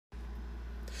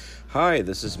Hi,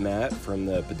 this is Matt from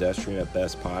the Pedestrian at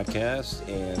Best podcast,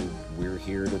 and we're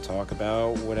here to talk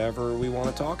about whatever we want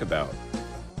to talk about.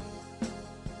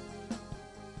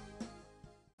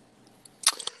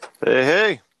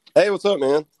 Hey, Hey, what's up,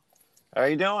 man? how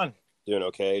you doing? Doing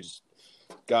okay. Just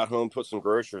got home, put some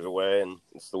groceries away, and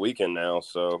it's the weekend now,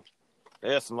 so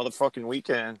Yeah, it's a motherfucking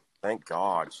weekend. thank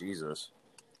God, Jesus.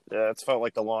 Yeah, it's felt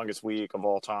like the longest week of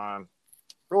all time.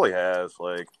 Really has.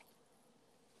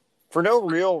 For no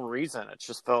real reason, it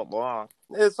just felt long.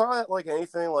 It's not like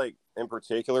anything like in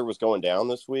particular was going down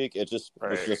this week. It just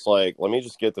was Right. just like, let me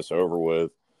just get this over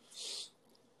with.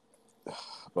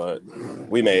 But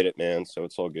we made it, man, so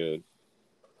it's all good.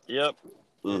 Yep,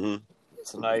 Mm-hmm.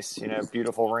 it's a nice,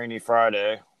 beautiful rainy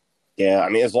Friday. Yeah, I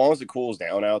mean, as long as it cools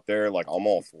down out there, like I'm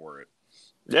all for it.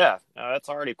 Yeah, no, that's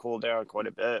already cooled down quite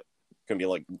a bit. It's gonna be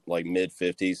like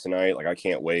mid-50s tonight. Like I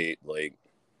can't wait. Like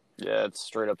Yeah, it's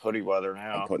straight up hoodie weather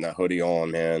I'm now. putting that hoodie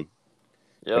on, man.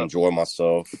 Yep, Enjoy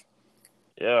myself.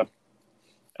 yeah.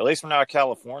 At least we're not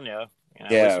California. At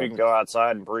Yeah. least we can go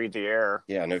outside and breathe the air.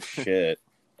 Yeah, no shit.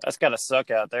 That's gotta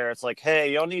suck out there. It's like,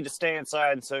 hey, y'all need to stay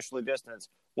inside and socially distance.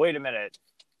 Wait a minute.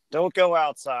 Don't go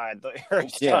outside. The air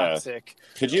is Yeah. toxic.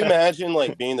 Could you imagine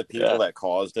like being the people Yeah. that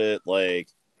caused it? Like,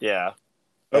 Yeah.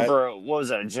 That- Over, what was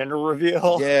that, a gender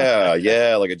reveal?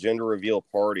 yeah, like a gender reveal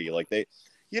party. Like and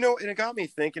it got me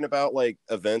thinking about like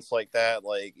events like that.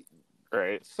 Like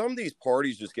Right. some of these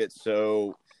parties just get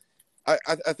so. I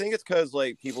think it's because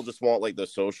like people just want like the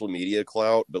social media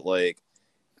clout, but like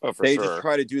Oh, for they sure. just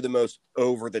try to do the most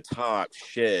over the top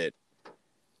shit.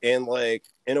 And like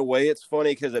in a way, it's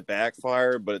funny because it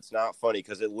backfired, but it's not funny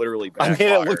because it literally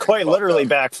backfired. It quite literally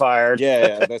backfired.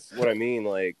 Yeah, that's what I mean.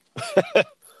 Like,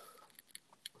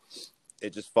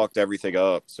 it just fucked everything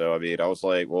up. So, I mean, I was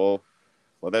like, well,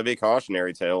 let that be a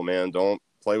cautionary tale, man. Don't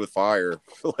play with fire.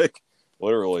 Like,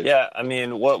 literally. Yeah, I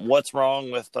mean, what's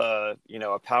wrong with, a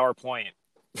PowerPoint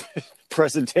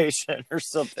presentation or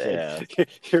something? Yeah.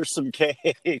 Here's some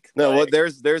cake. No, Like,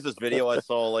 there's this video I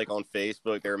saw like on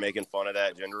Facebook. They were making fun of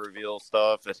that gender reveal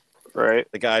stuff. And right.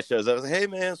 the guy shows up. Hey,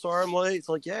 man, sorry I'm late. It's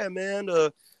like, yeah, man.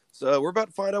 So we're about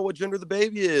to find out what gender the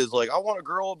baby is. Like, I want a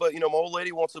girl, but my old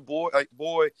lady wants a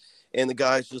boy. And the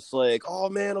guy's just like, oh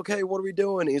man, okay, what are we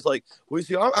doing? And he's like, well,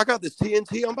 see, I got this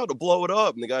TNT. I'm about to blow it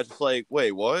up. And the guy's just like,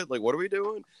 wait, what? Like, what are we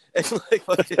doing? And like,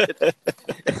 the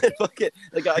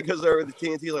guy goes over the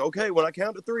TNT, like, okay, when I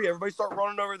count to 3, everybody start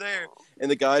running over there.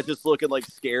 And the guy's just looking like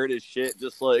scared as shit,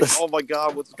 just like, oh my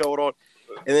God, what's going on?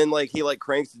 And then like he like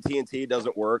cranks the TNT, it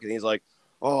doesn't work, and he's like,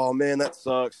 oh man, that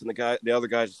sucks. And the other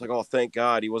guy's just like, oh, thank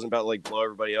God, he wasn't about to like blow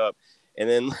everybody up. And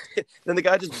then the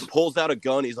guy just pulls out a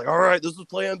gun. He's like, all right, this is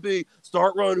plan B.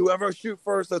 Start running. Whoever I shoot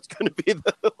first, that's going to be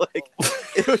the, like,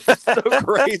 it was just so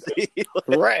crazy.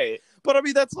 Like, Right. but I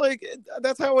mean, that's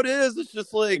how it is. It's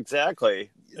just like,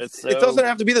 Exactly. it doesn't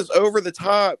have to be this over the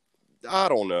top. I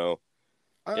don't know.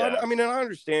 Yeah. I mean, and I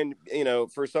understand,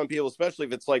 for some people, especially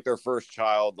if it's like their first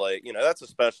child, like, that's a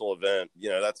special event.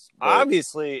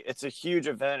 Obviously, it's a huge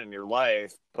event in your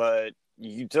life, but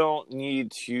you don't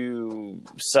need to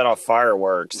set off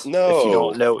fireworks if you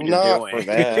don't know what you're doing. For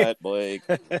that, like,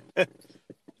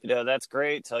 That's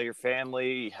great. Tell your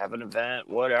family, have an event,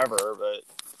 whatever, but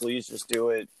please just do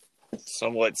it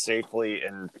somewhat safely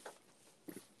and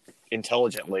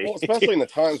intelligently. well, especially in the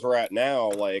times we're at now.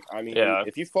 Like, I mean, Yeah.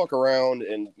 if you fuck around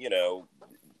and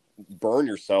burn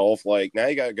yourself, like now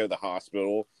you got to go to the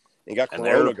hospital. You got And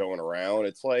corona going around.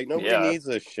 It's like nobody Yeah. needs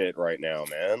this shit right now,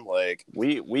 man. Like,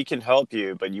 We can help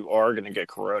you, but you are going to get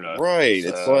corona. right? So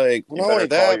It's like you not better only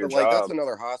call that, your but like that's job.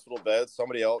 another hospital bed.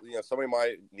 Somebody else, somebody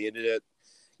might needed it.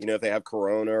 If they have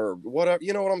corona or whatever.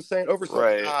 You know what I'm saying? Over something,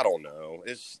 Right. I don't know.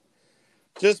 It's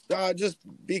just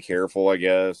be careful. I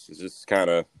guess it's just kind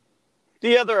of.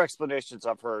 The other explanations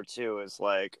I've heard too is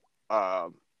like,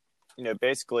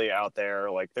 basically out there,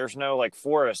 like there's no like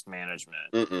forest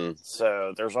management. Mm-mm.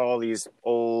 So there's all these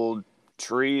old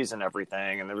trees and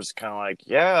everything. And there was kind of like,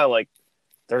 yeah, like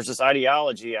there's this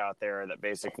ideology out there that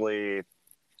basically,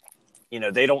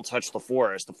 they don't touch the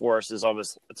forest. The forest is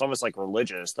almost like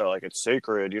religious. They're like, it's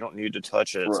sacred. You don't need to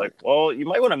touch it. It's Right. like, well, you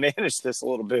might want to manage this a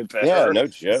little bit better. Yeah, no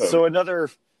joke. So another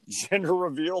gender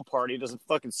reveal party doesn't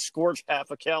fucking scorch half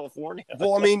of California.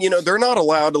 Well, I mean, they're not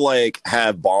allowed to like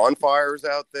have bonfires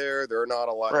out there. They're not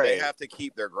allowed. Right. They have to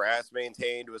keep their grass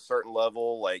maintained to a certain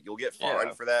level. Like you'll get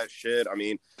fined for that shit. I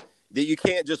mean, you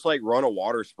can't just like run a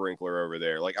water sprinkler over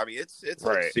there. Like, I mean, it's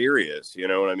like, Right. serious. You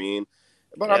know what I mean?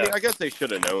 But Yeah. I mean, I guess they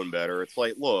should have known better. It's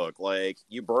like, look, like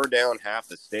you burned down half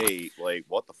the state. Like,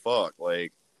 what the fuck?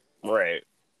 Like, Right.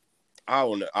 I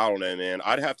don't know, man.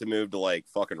 I'd have to move to like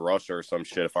fucking Russia or some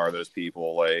shit if I were those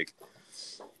people. Like,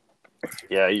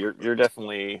 Yeah, you're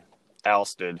definitely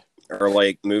ousted. or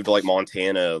like move to like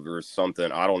Montana or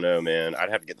something. I don't know, man. I'd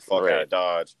have to get the fuck out Right. of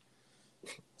Dodge,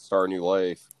 start a new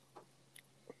life.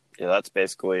 Yeah, that's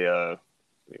basically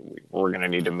we're gonna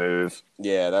need to move.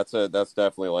 Yeah, that's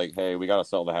definitely like, hey, we got to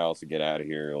sell the house and get out of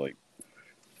here. Like,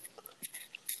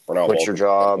 we're not Quit your welcome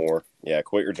job. anymore. Yeah,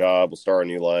 quit your job. We'll start a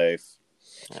new life.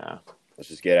 Yeah, Let's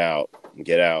just get out.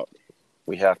 Get out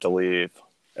we have to leave.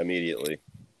 immediately.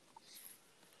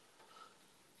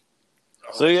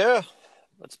 So yeah,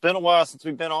 it's been a while since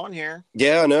we've been on here.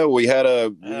 Yeah, no, we had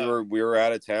Yeah. we were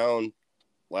out of town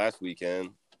last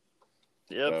weekend.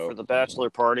 Yep, So- for the bachelor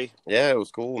party. Yeah, it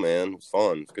was cool, man. It was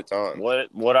fun. It was a good time.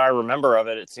 What I remember of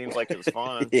it, it seems like it was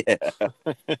fun. Yeah.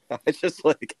 I just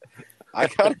like, I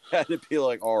kind of had to be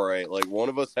like, all right, like one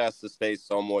of us has to stay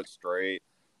somewhat straight.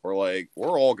 Or like,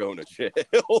 we're all going to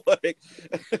jail. Like,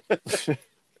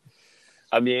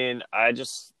 I mean, I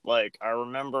just like I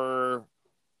remember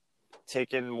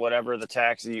taking whatever the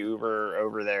taxi Uber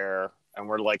over there, and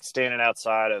we're like standing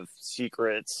outside of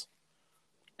Secrets,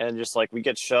 and just like we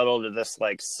get shuttled to this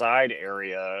like side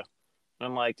area. And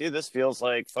I'm like, dude, this feels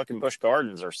like fucking Busch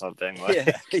Gardens or something.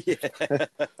 Like, yeah.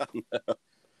 like,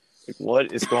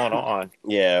 what is going on?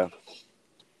 Yeah.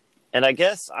 And I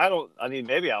guess I mean,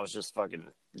 maybe I was just fucking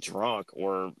drunk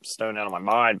or stoned out of my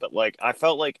mind, but like I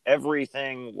felt like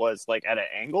everything was like at an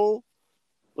angle.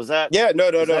 Was that? Yeah, no.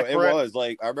 Is that It correct? was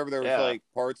like, I remember there was Yeah. like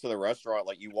parts of the restaurant,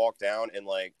 like you walk down and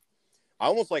like, I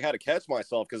almost like had to catch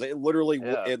myself because it literally,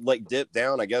 Yeah. it like dipped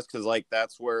down, I guess, because like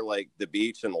that's where like the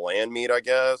beach and the land meet, I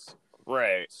guess.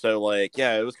 Right. So like,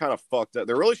 yeah, it was kind of fucked up.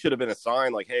 There really should have been a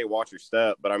sign like, hey, watch your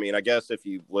step. But I mean, I guess if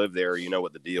you live there, you know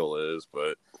what the deal is.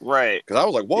 But Right. because I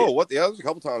was like, whoa, Yeah. what the other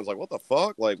couple times, like, what the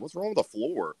fuck? Like, what's wrong with the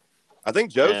floor? I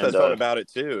think Joe said And, something about it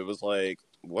too. It was like,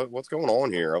 what's going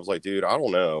on here? I was like, dude, I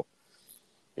don't know.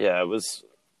 Yeah, it was,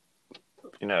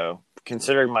 you know,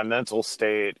 considering my mental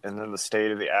state and then the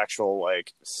state of the actual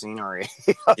like scenery.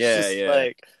 I was Yeah, just yeah.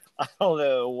 Like, I don't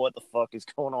know what the fuck is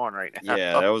going on right now.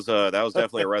 Yeah, that was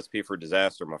definitely a recipe for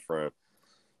disaster, my friend.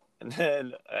 And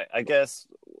then I guess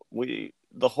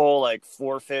the whole like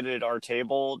forfeited our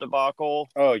table debacle,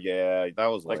 Oh yeah, that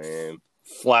was Like, lame.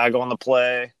 flag on the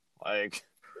play, like.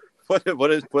 What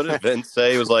did Vince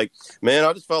say? He was like, man,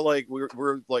 I just felt like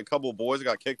we're like a couple of boys that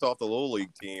got kicked off the little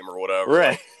league team or whatever. Right.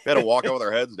 Like, we had to walk out with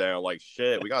our heads down. Like,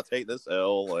 shit, we got to take this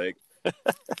L. Like,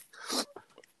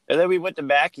 And then we went to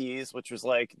Mackey's, which was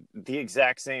like the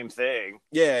exact same thing.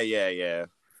 yeah.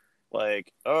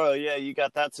 Like, oh yeah, you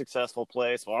got that successful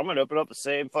place. Well, I'm gonna open up the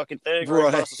same fucking thing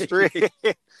right across the street.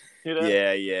 You know?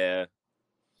 Yeah. Yeah.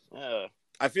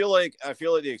 I feel like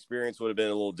the experience would have been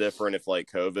a little different if like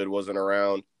COVID wasn't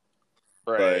around.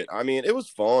 Right. But I mean, it was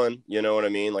fun. You know what I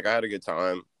mean? Like, I had a good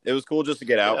time. It was cool just to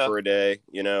get out Yeah. for a day.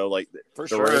 You know, like For the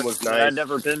sure. room was nice. I'd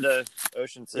never been to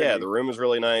Ocean City. yeah, the room was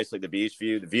really nice. Like the beach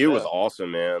view, the view was Yeah.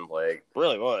 awesome, man. Like,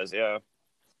 really was. Yeah.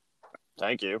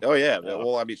 Thank you. oh yeah. Yeah.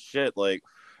 Well, I mean, shit. Like,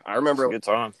 I It was remember a good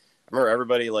time.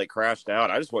 everybody like crashed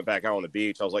out. I just went back out on the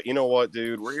beach. I was like, you know what,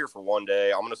 dude? We're here for one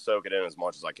day. I'm gonna soak it in as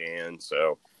much as I can.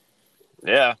 So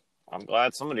Yeah. I'm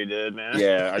glad somebody did, man.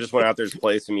 yeah, I just went out there to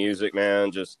play some music,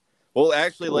 man. Just well,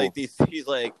 actually, Cool. like these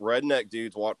like redneck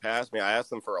dudes walked past me. I asked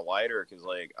them for a lighter because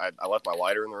like I left my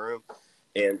lighter in the room,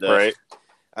 and Right.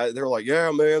 they were like,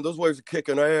 "Yeah, man, those waves are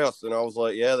kicking ass." And I was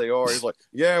like, "Yeah, they are." He's like,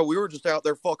 "Yeah, we were just out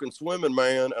there fucking swimming,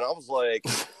 man." And I was like,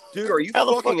 "Dude, are you How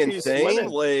the fucking fuck are you insane?" swimming?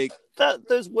 Like,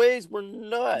 Those waves were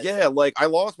nuts. yeah, like I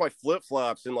lost my flip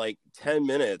flops in like 10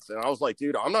 minutes, and I was like,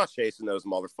 "Dude, I'm not chasing those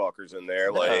motherfuckers in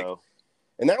there." Like, No.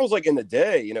 and that was like in the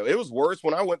day, you know. It was worse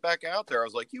when I went back out there. I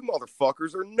was like, "You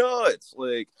motherfuckers are nuts!"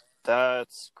 Like,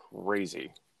 That's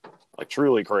crazy. Like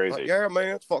truly crazy. yeah,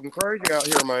 man, it's fucking crazy out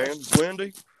here, man. It's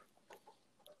windy.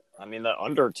 I mean, the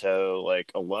undertow,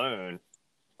 like alone,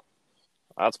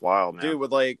 that's wild, man. Dude,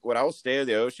 with like when I was staying at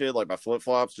the ocean, like my flip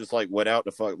flops just like went out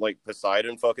to fuck like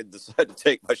Poseidon fucking decided to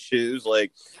take my shoes.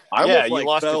 Like I Yeah, almost you like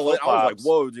lost your fell in. I was like, flip-flops.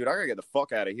 whoa, dude, I gotta get the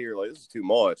fuck out of here. Like this is too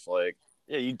much. Like,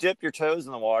 Yeah, you dipped your toes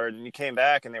in the water, and you came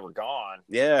back, and they were gone.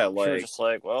 yeah, You were like just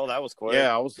like, well, that was quick.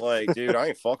 yeah, I was like, dude, I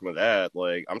ain't fucking with that.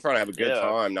 Like, I'm trying to have a good Yeah.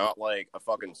 time, not like a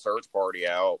fucking search party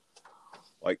out.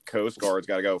 Like Coast Guard's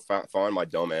got to go find my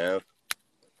dumb ass.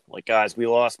 Like, guys, we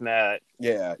lost Matt.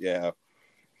 Yeah.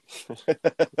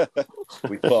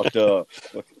 We fucked up.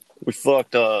 We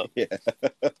fucked up. Yeah,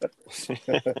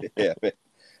 man.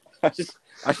 I just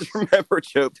remember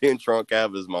Joe being drunk out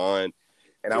of his mind,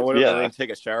 and I went over Yeah. there and take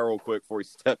a shower real quick before he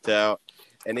stepped out,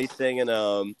 and he's singing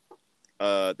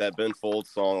that Ben Folds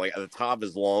song like at the top of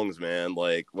his lungs, man.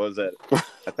 Like, what was that?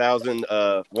 1,000,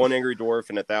 One Angry Dwarf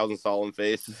and 1,000 Solemn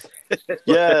Faces.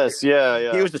 Yes,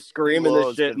 yeah. He was just screaming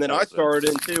this shit, Ben and then I Folds. started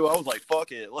in too. I was like,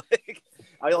 "Fuck it!" Like,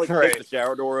 I like Right. kicked the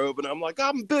shower door open. I'm like,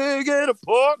 "I'm big and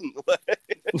important."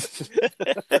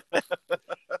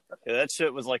 Yeah, that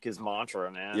shit was like his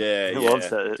mantra, man. Yeah, He yeah, loves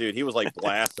that. dude. He was like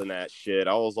blasting that shit.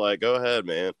 I was like, "Go ahead,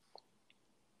 man."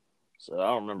 So I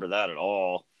don't remember that at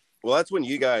all. Well, that's when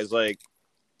you guys like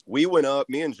we went up.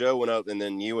 Me and Joe went up, and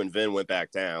then you and Vin went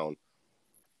back down.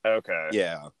 Okay.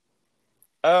 Yeah.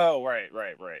 Oh, right.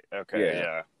 Okay, Yeah.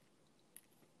 yeah.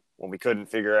 When we couldn't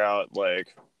figure out,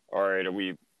 like, all right, are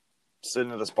we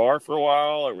sitting at this bar for a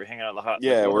while? Or are we hanging out in the hot?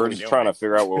 Yeah, what we're are we just doing? trying to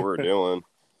figure out what we're doing.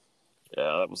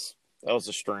 Yeah, that was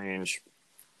a strange.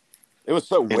 It was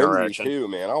so windy Interaction. too,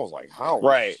 man. I was like, "Holy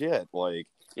Right. shit!" Like,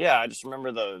 Yeah, I just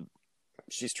remember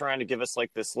she's trying to give us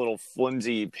like this little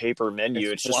flimsy paper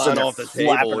menu. It's just flying sitting off the there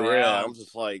flapping table. around. Yeah, I'm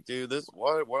just like, dude, this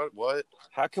what?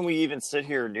 How can we even sit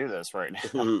here and do this right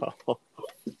now?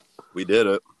 We did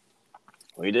it.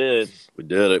 We did. We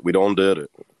did it. We don't did it.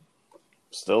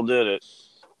 Still did it.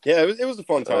 Yeah, it was a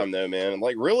fun time though, man.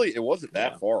 Like, really, it wasn't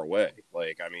that Yeah. far away.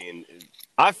 Like, I mean,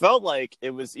 I felt like it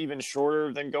was even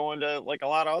shorter than going to like a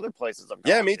lot of other places. I've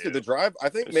yeah, gone me to. too. The drive, I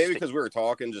think It was maybe just- because we were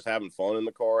talking, just having fun in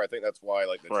the car. I think that's why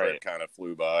like the trip Right. kind of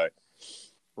flew by.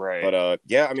 Right. But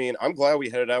yeah, I mean, I'm glad we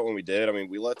headed out when we did. I mean,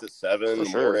 we left at 7 in For the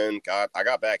sure. morning. I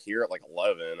got back here at like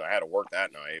 11. I had to work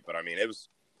that night, but I mean,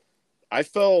 I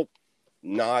felt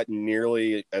not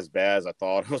nearly as bad as I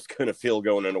thought I was going to feel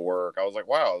going into work. I was like,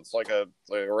 wow, it's like a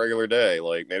regular day.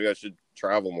 Like maybe I should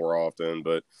travel more often,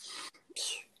 but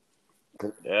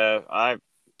Yeah, I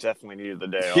definitely needed the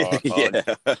day off.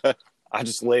 yeah. I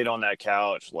just laid on that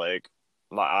couch, like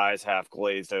my eyes half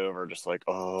glazed over, just like,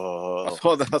 oh.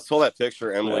 I saw that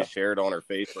picture Emily Yeah. shared on her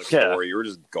Facebook Yeah. story. You were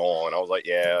just gone. I was like,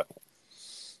 yeah.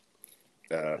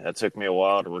 That took me a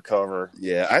while to recover.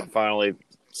 Yeah, I finally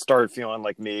started feeling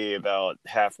like me about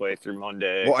halfway through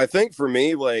Monday. Well, I think for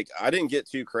me, like, I didn't get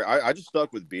too crazy. I just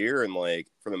stuck with beer and, like,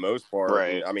 for the most part,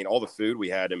 Right. I mean, all the food we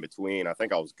had in between, I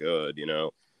think I was good, you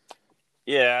know?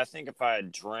 Yeah, I think if I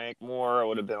had drank more, I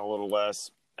would have been a little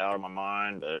less out of my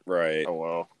mind, but Right. oh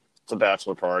well. It's a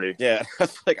bachelor party. Yeah,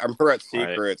 like, I remember at Right.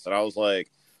 Secrets, and I was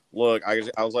like, look, I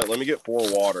was like, let me get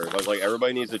 4 waters. I was like,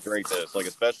 everybody needs to drink this, like,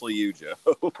 especially you, Joe.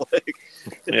 Like,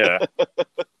 Yeah.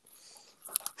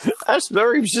 I just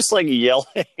remember he was just like yelling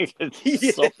at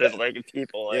something like at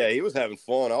people. Like, yeah, he was having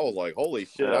fun. I was like, holy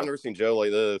shit, Yeah. I've never seen Joe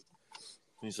like this.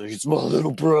 he's like, it's my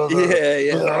little brother.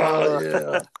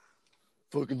 Yeah.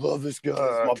 Fucking love this guy.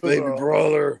 It's my baby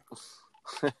brother.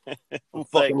 I'm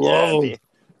fucking love him.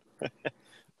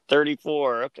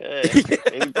 34, okay.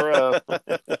 Baby bro.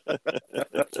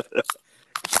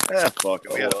 Ah, fuck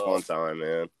it. We had a Oh, fun time,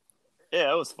 man.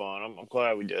 Yeah, it was fun. I'm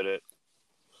glad we did it.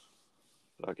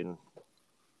 Fucking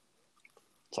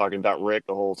talking about Rick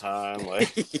the whole time.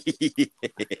 Like,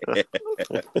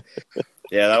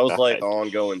 Yeah, that was like the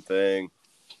ongoing thing.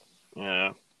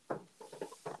 yeah.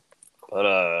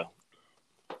 But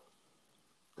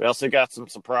we also got some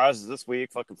surprises this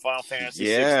week. Fucking Final Fantasy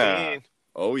Yeah. 16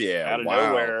 Oh yeah, out of wow.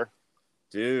 nowhere.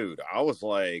 Dude, I was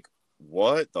like,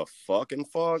 what the fucking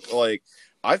fuck? Like,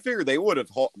 I figured they would have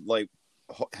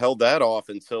held that off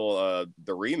until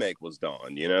the remake was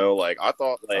done, you know? Like, I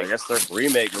thought I like guess they're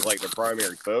remake was like the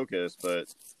primary focus,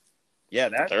 but yeah,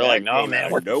 They're that like, no, came man,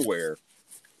 out of nowhere.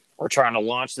 we're trying to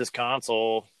launch this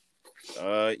console.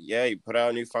 Yeah, you put out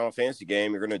a new Final Fantasy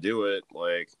game, you're gonna do it.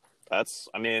 Like, I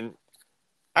mean,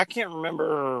 I can't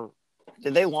remember.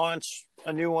 Did they launch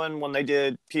a new one when they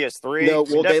did PS3? no,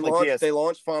 well, Definitely they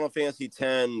launched Final Fantasy X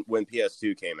when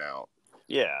PS2 came out.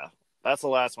 Yeah, that's the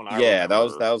last one I Yeah,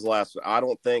 remember. that was the last one. I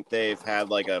don't think they've had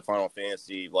like a Final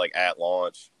Fantasy like at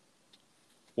launch.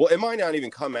 Well, it might not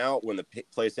even come out when the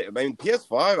PlayStation. I mean,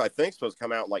 PS5 I think is supposed to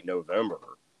come out in like November.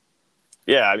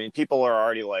 Yeah, I mean, people are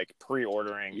already like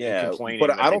pre-ordering. and complaining but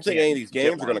that I don't they think any of can't these get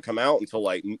games are one. going to come out until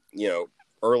like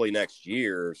early next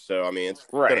year. So I mean, it's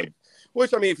Right. gonna,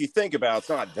 which I mean, if you think about, it, it's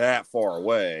not that far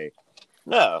away.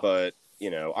 No, But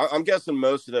I'm guessing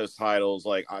most of those titles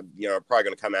like are probably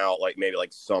going to come out like maybe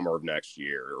like summer of next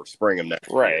year or spring of next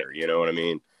Right. year. You know what I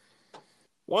mean?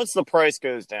 once the price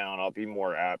goes down, I'll be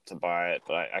more apt to buy it.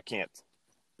 But I can't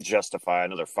justify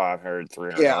another $500,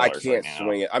 $300. Yeah, I right can't now.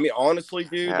 swing it. I mean, honestly,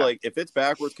 dude, Yeah. like if it's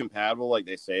backwards compatible like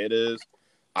they say it is,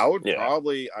 I would Yeah.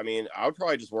 probably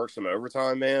just work some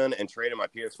overtime, man, and trade in my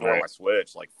PS4 and Right. my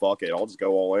Switch. Like, fuck it, I'll just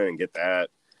go all in and get that.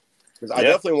 Because I Yeah.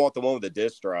 definitely want the one with the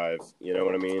disc drive. You know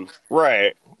what I mean?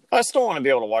 Right. I still want to be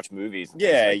able to watch movies. and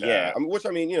Yeah, things like yeah. that. I mean, which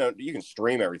I mean, you can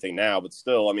stream everything now, but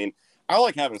still, I mean, I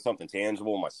like having something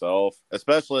tangible myself,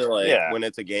 especially like Yeah. when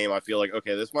it's a game. I feel like,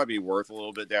 okay, this might be worth a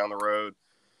little bit down the road.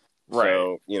 Right.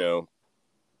 So,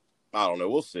 I don't know.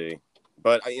 We'll see.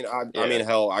 But I Yeah. mean,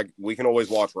 hell, we can always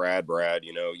watch Rad Brad.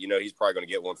 He's probably going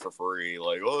to get one for free.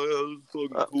 Like, oh yeah, it's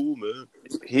fucking cool, man.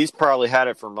 He's probably had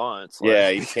it for months. Yeah,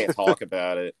 you can't talk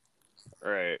about it.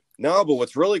 Right. No, but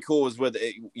what's really cool is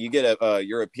you get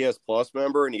you're a PS Plus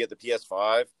member and you get the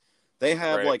PS5. They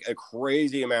have Right. like a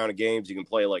crazy amount of games you can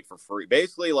play like for free.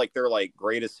 Basically, like their like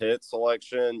greatest hit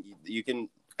selection. You can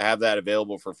have that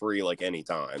available for free like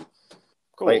anytime.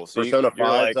 Cool. Like, So Persona you're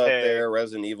 5's like, up hey, there,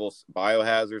 Resident Evil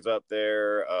Biohazard's up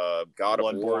there, God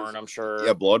of War, Bloodborne, I'm sure.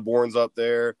 yeah, Bloodborne's up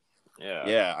there. Yeah.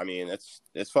 Yeah, I mean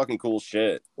it's fucking cool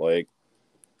shit. Like,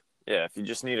 Yeah, if you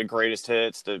just need a greatest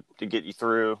hits to get you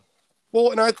through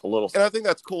well, and I think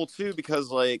that's cool too because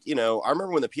like I remember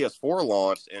when the PS4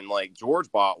 launched and like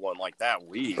George bought one like that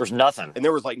week. there's nothing. And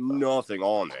there was like nothing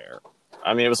on there.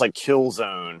 I mean, it was like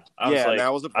Killzone. And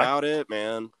that was about it,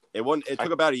 man. It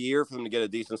took about a year for them to get a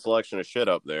decent selection of shit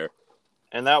up there.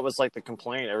 And that was like the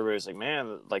complaint. Everybody's like,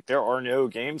 man, like there are no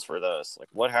games for this. Like,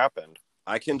 what happened?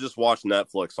 I can just watch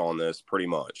Netflix on this pretty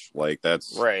much. Like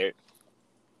that's right.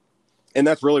 And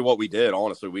that's really what we did,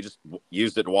 honestly. We just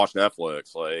used it to watch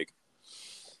Netflix. Like,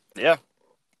 yeah.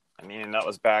 I mean, that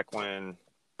was back when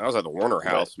I was at the Warner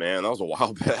House, man. That was a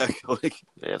while back. Like,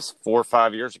 it was 4 or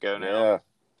 5 years ago now. Yeah.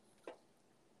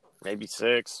 Maybe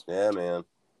 6. Yeah, man.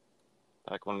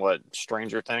 Back when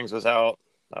Stranger Things was out.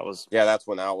 That's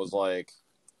when that was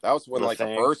when like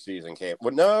the first season came.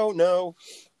 Well, no.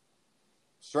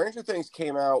 Stranger Things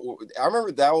came out. I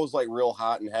remember that was like real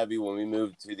hot and heavy when we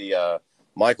moved to the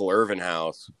Michael Irvin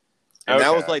house. And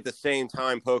that was like the same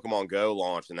time Pokemon Go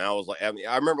launched. And that was like,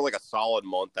 I remember like a solid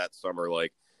month that summer.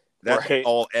 Like, that's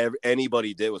all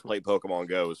anybody did was play Pokemon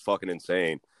Go. It was fucking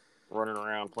insane. Running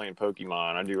around playing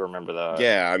Pokemon. I do remember that.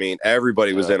 Yeah, I mean,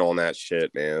 everybody was in on that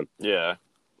shit, man. Yeah.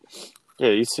 Yeah,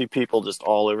 you see people just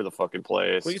all over the fucking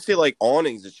place. Well, you see, like,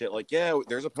 awnings and shit. Like, yeah,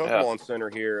 there's a Pokemon Center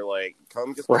here. Like,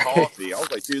 come get some coffee. I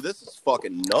was like, dude, this is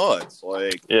fucking nuts.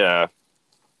 Like, yeah.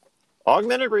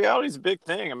 Augmented reality is a big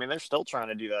thing. I mean, they're still trying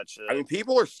to do that shit. I mean,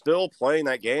 people are still playing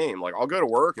that game. Like, I'll go to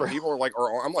work and people are like,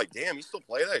 I'm like, damn, you still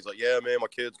play that? He's like, yeah, man, my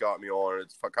kids got me on it.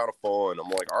 It's kind of fun.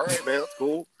 I'm like, all right, man, that's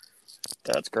cool.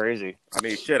 That's crazy. I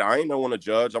mean, shit, I ain't no one to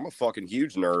judge. I'm a fucking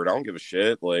huge nerd. I don't give a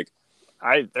shit. Like,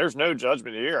 there's no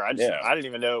judgment here. I didn't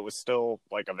even know it was still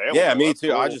like available. Yeah, me too.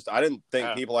 Cool. I didn't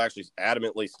think people actually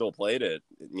adamantly still played it.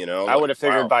 I would have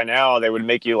figured by now they would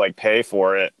make you like pay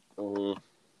for it. Mm-hmm.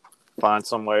 Find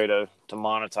some way to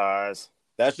monetize.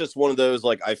 That's just one of those,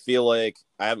 like, I feel like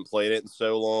I haven't played it in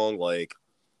so long. Like,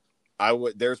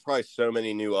 there's probably so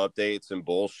many new updates and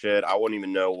bullshit. I wouldn't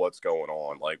even know what's going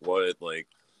on. Like, what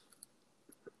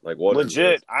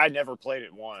Legit, I never played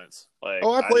it once. Like,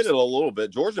 I played it a little bit.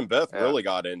 George and Beth really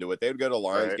got into it. They would go to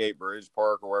Lionsgate Bridge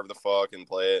Park or wherever the fuck and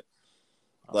play it.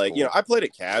 That's like, cool. I played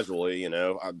it casually,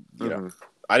 I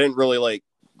didn't really like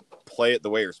play it the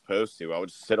way you're supposed to. I would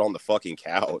just sit on the fucking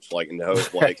couch, like, and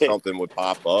hope like something would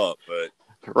pop up.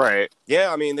 But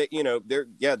yeah, I mean,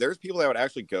 there's people that would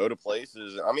actually go to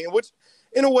places. I mean, which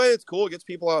in a way it's cool. It gets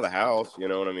people out of the house. You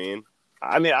know what I mean?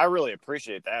 I mean, I really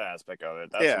appreciate that aspect of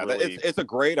it. It's a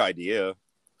great idea.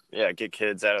 Yeah, get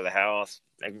kids out of the house.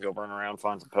 They can go run around,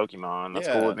 find some Pokemon. That's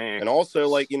cool with me. And also,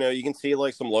 like, you can see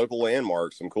like some local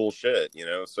landmarks, some cool shit.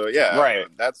 So yeah,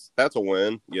 that's a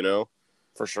win.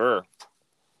 For sure.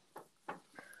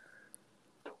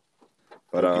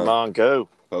 But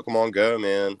Pokemon Go,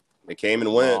 man, it came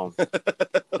and went.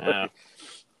 Yeah.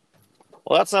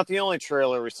 Well, that's not the only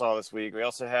trailer we saw this week. We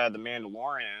also had The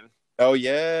Mandalorian. Oh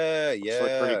yeah. Which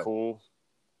looked pretty cool.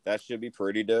 That should be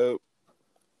pretty dope.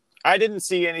 I didn't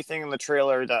see anything in the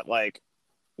trailer that like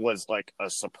was like a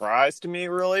surprise to me,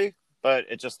 really. But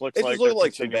it just looks like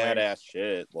some badass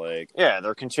shit. Like, yeah,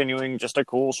 they're continuing just a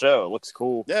cool show. It looks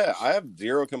cool. Yeah, I have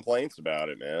zero complaints about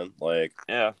it, man. Like,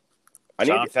 yeah.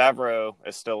 Jon Favreau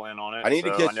is still in on it. I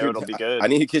know it'll be good. I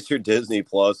need to get your Disney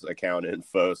Plus account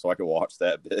info so I can watch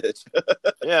that bitch.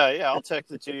 yeah, I'll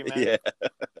text it to you, man.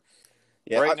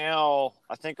 Yeah. Right now,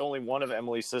 I think only one of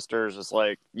Emily's sisters is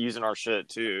like using our shit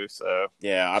too. So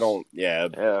yeah, be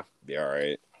all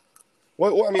right.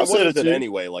 What I mean, what is it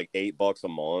anyway? Like $8 a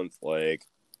month, like.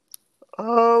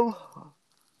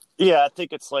 Yeah, I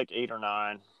think it's like 8 or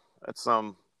 9. That's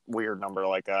some weird number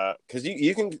like that. Because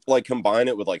you can like combine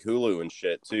it with like Hulu and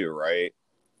shit too, right?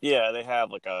 Yeah, they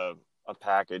have like a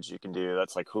package you can do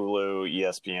that's like Hulu,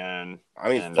 ESPN. I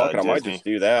mean, fuck it, I might just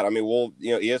do that. I mean,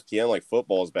 ESPN, like,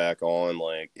 football's back on.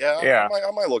 Like, I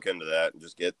might look into that and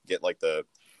just get like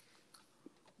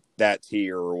that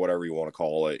tier or whatever you want to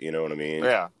call it. You know what I mean?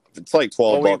 Yeah, It's like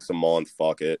 $12 Well, a month.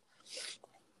 Fuck it.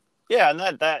 Yeah, and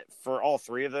that for all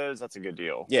three of those, that's a good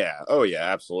deal. Yeah. Oh yeah,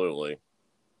 absolutely.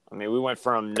 I mean, we went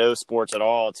from no sports at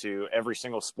all to every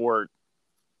single sport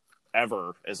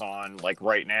ever is on, like,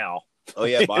 right now. Oh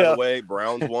yeah. By Yeah. the way,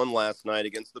 Browns won last night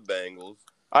against the Bengals.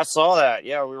 I saw that.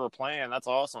 Yeah, we were playing. That's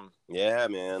awesome. Yeah,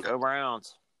 man. Go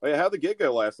Browns. Oh yeah, how'd the gig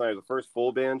go last night? It was the first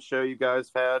full band show you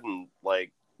guys had in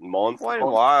like months. Quite a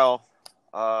while.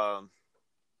 I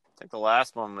think the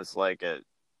last one was like I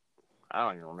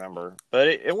don't even remember, but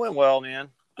it went well, man.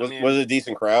 Was it a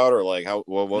decent crowd or like how?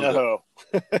 What was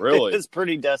it? Really? It's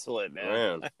pretty desolate,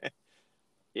 man. Man.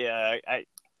 Yeah,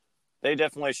 they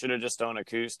definitely should have just done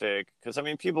acoustic because I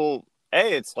mean, people.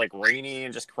 It's like rainy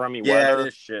and just crummy Yeah, weather. it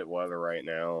is shit weather right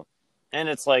now. And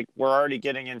it's like we're already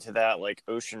getting into that like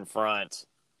oceanfront.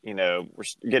 You know, we're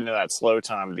getting to that slow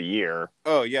time of the year.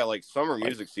 Oh yeah, like summer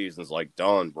music season's like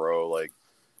done, bro. Like,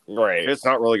 Right. it's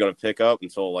not really going to pick up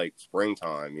until like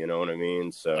springtime. You know what I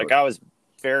mean? So Like I was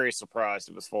very surprised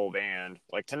it was full band.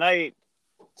 Like tonight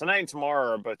and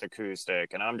tomorrow are both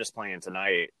acoustic, and I'm just playing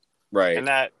tonight. right. And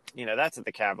that, that's at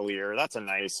the Cavalier. That's a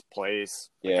nice place.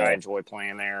 Like, Yeah. I enjoy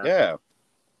playing there.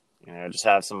 Yeah. Just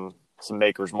have some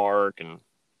Maker's Mark and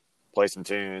play some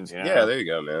tunes. Yeah. There you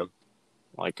go, man.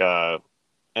 Like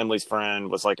Emily's friend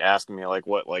was like asking me like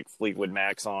what like Fleetwood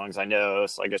Mac songs I know,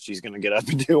 so I guess she's gonna get up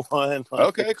and do one. Like,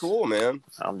 Okay, cool, man.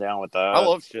 I'm down with that. I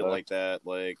love shit like that.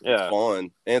 Like, Yeah. it's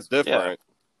fun and it's different.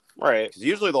 Right. Because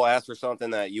usually they'll ask for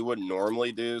something that you wouldn't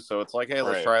normally do. So it's like, hey,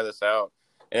 let's Right. try this out.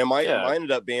 And it might Yeah.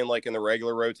 end up being like in the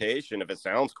regular rotation. If it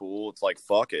sounds cool, it's like,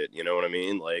 fuck it. You know what I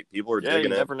mean? Like, people are Yeah, you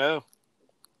digging it. never know.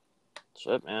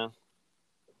 Shit, man.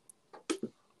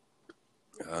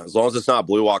 As long as it's not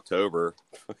Blue October.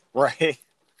 Right.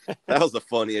 That was the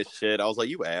funniest shit. I was like,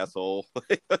 you asshole.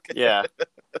 Yeah.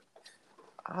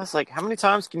 I was like, how many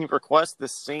times can you request the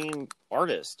same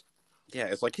artist? Yeah,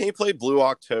 it's like, can you play Blue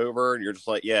October? And you're just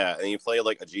like, yeah. And you play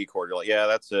like a G chord. You're like, yeah,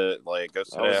 that's it. Like, go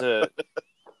sit That was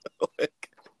down. it.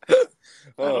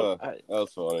 Oh, that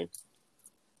was funny.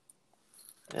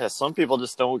 Yeah, some people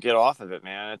just don't get off of it,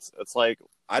 man. It's like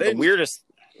I the didn't. weirdest.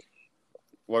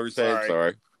 What were you saying? Sorry.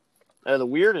 Sorry. The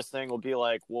weirdest thing will be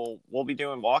like, we'll be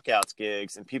doing walkouts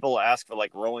gigs, and people will ask for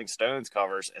like Rolling Stones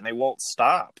covers, and they won't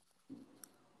stop.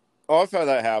 Oh, I've had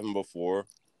that happen before.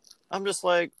 I'm just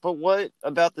like, but what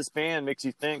about this band makes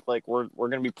you think like we're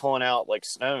gonna be pulling out like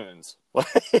Stones?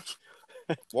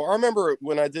 Well, I remember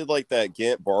when I did like that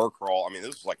Ghent bar crawl. I mean,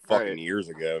 this was like fucking Right. years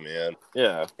ago, man.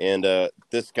 Yeah. And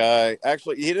this guy,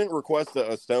 actually, he didn't request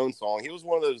a Stone song. He was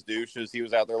one of those douches. He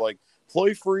was out there like,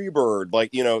 play Freebird.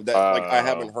 Like, that like I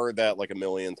haven't heard that like a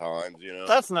million times,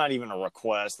 That's not even a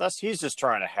request. He's just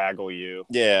trying to haggle you.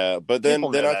 Yeah, but then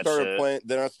People know I that started shit. playing.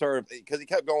 Then I started because he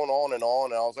kept going on, and I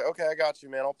was like, okay, I got you,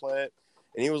 man. I'll play it.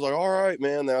 And he was like, all right,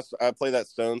 man. Then I played that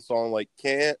Stone song, like,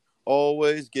 can't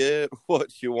always get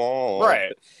what you want,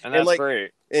 Right. And that's like,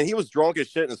 great. And he was drunk as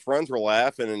shit, and his friends were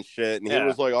laughing and shit. And he Yeah.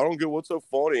 was like, I don't get what's so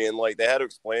funny. And like they had to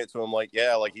explain it to him, like,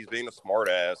 yeah, like he's being a smart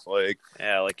ass, like,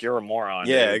 Yeah, like you're a moron.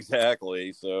 yeah, dude.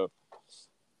 exactly. So,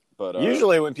 but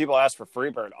Usually when people ask for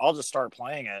Freebird, I'll just start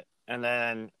playing it, and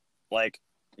then like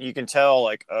you can tell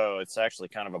like, oh, it's actually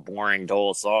kind of a boring,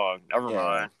 dull song. Never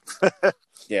Yeah. mind.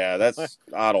 yeah, that's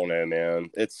I don't know, man.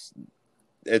 It's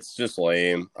just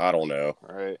lame. I don't know,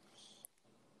 Right.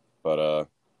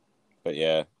 but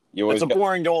yeah, you always It's a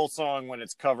boring, dull song when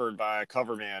it's covered by a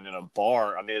cover band in a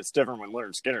bar. I mean, it's different when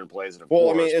Leonard Skinner plays it. Of Well,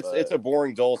 course, I mean, but- it's a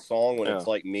boring, dull song when Yeah. it's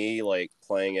like me, like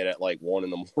playing it at like 1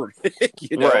 a.m,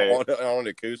 Right. on an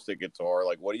acoustic guitar.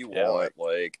 Like, what do you Yeah, want?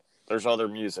 Like, there's other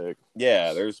music.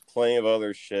 yeah, there's plenty of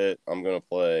other shit I'm gonna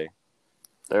play.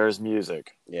 There's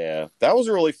music. Yeah, that was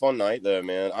a really fun night, though,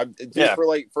 man. Yeah.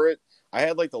 For it. I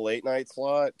had like the late night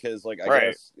slot because, like, I Right.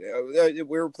 guess we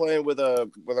were playing with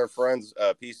our friends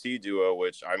PC duo,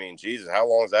 which I mean, Jesus, how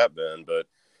long has that been? But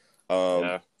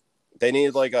Yeah. they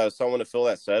needed like someone to fill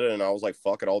that set in, and I was like,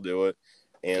 fuck it, I'll do it.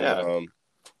 And Yeah.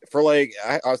 for like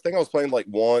I was playing like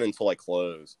 1 until like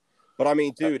close. But I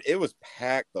mean, dude, it was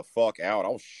packed the fuck out. I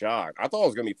was shocked. I thought I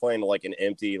was gonna be playing like an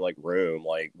empty like room,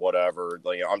 like whatever.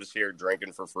 Like, I'm just here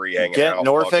drinking for free, hanging Get out.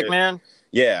 Norfolk, fuck it. man.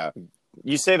 Yeah.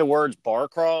 You say the words bar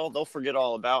crawl, they'll forget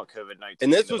all about COVID-19.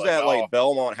 And this They're was at oh, like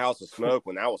Belmont House of Smoke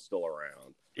when that was still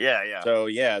around. yeah. So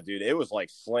yeah, dude, it was like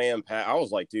slam packed. I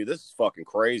was like, dude, this is fucking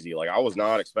crazy. Like, I was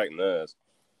not expecting this.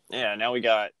 Yeah, now we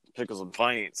got pickles and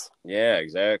pints. Yeah,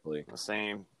 exactly. The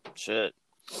same shit.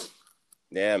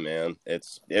 Yeah, man. It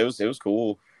was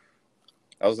cool.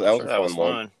 That was Sure, a that was fun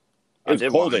one. fun. It I was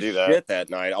did cold want to as do that. shit that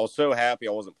night. I was so happy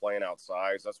I wasn't playing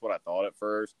outside. 'Cause that's what I thought at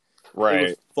first. It Right.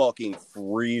 was fucking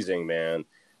freezing, man.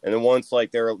 And then once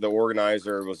like the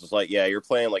organizer was just like, yeah, you're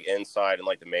playing like inside in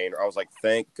like the main. I was like,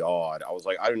 thank God. I was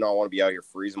like, I do not want to be out here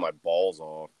freezing my balls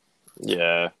off.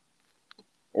 Yeah.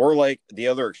 Or like the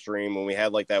other extreme when we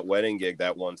had like that wedding gig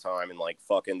that one time and like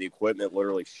fucking the equipment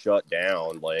literally shut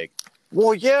down. Like,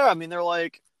 well, yeah. I mean, they're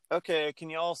like, okay, can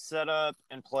y'all set up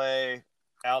and play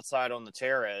outside on the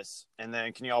terrace, and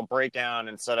then can y'all break down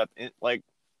and set up like,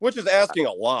 which is asking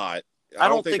a lot. I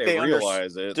don't think they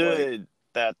realize it. Like,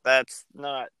 that that's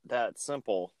not that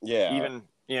simple. Yeah.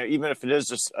 Even if it is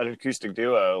just an acoustic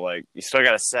duo, like you still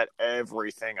got to set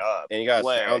everything up. And you got to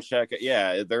sound check it.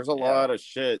 Yeah, there's a lot of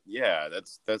shit. Yeah,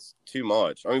 that's too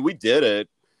much. I mean, we did it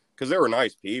because they were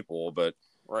nice people, but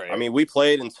right. I mean, we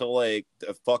played until like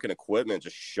the fucking equipment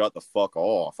just shut the fuck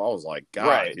off. I was like,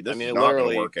 God, dude, this is not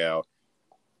going to work out.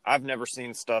 I've never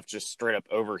seen stuff just straight up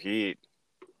overheat.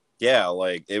 Yeah,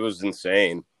 like it was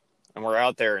insane. And we're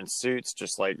out there in suits,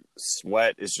 just like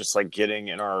sweat is just like getting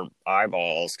in our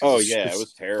eyeballs. Oh yeah, it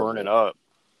was terrible. Burning up.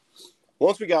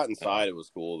 Once we got inside, it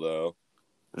was cool though.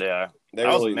 Yeah, that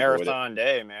was a marathon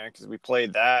day, man. Because we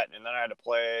played that, and then I had to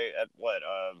play at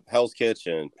Hell's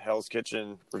Kitchen,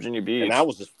 Virginia Beach, and that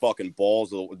was just fucking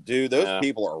balls of the dude. Those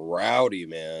people are rowdy,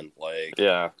 man. Like,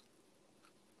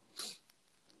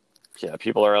 yeah,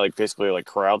 people are like basically like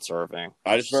crowd surfing.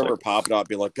 I just remember popping up,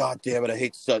 being like, "God damn it, I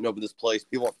hate setting up in this place.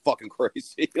 People are fucking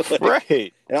crazy." Like,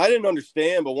 right. And I didn't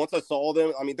understand, but once I saw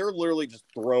them, I mean, they're literally just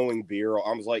throwing beer.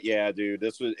 I was like, "Yeah, dude,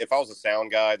 this would if I was a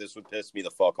sound guy, this would piss me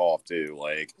the fuck off too."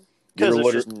 Like, because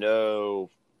there's just no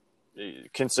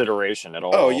consideration at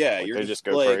all. Oh yeah, like, you're just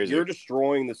go crazy. You're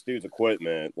destroying this dude's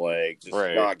equipment, like just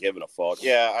not giving a fuck.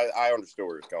 Yeah, I understood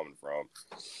where he's coming from.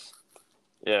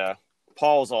 Yeah.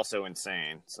 Paul's also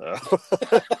insane, so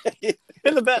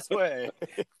in the best way.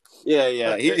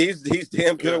 Yeah, he's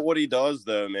damn good at what he does,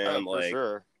 though, man. For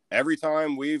sure. Every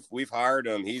time we've hired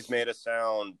him, he's made us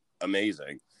sound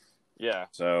amazing. Yeah.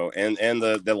 So and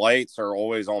the lights are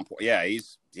always on point. Yeah,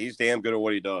 he's damn good at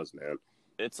what he does, man.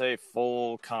 It's a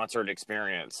full concert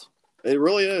experience. It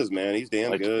really is, man. He's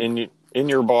damn good. In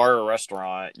your bar or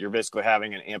restaurant, you're basically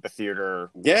having an amphitheater.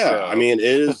 Yeah, show. I mean,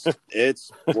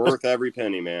 it's worth every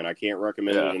penny, man. I can't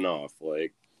recommend it enough.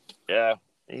 Like, yeah,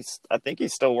 I think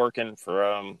he's still working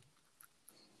for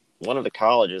one of the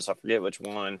colleges. I forget which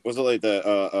one. Was it like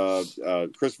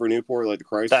the Christopher Newport, like the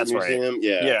Chrysler Museum? Right.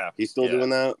 Yeah. He's still doing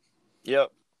that?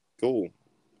 Yep. Cool.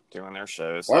 Doing their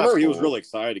shows. Well, I remember he was really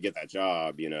excited to get that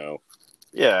job, you know.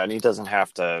 Yeah, and he doesn't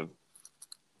have to,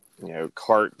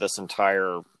 cart this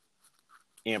entire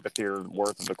amphitheater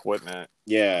worth of equipment.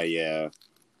 Yeah.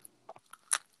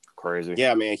 Crazy.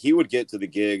 Yeah, man, he would get to the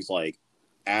gigs like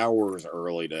hours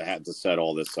early to have to set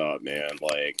all this up, man.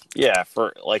 Like, yeah,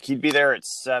 for like he'd be there at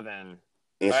 7, and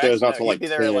the show's not till like 10.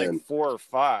 He'd be there at like 4 or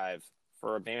 5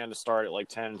 for a band to start at like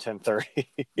 10:30.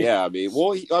 Yeah, I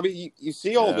mean, you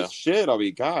see all this shit. I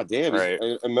mean, god damn, right.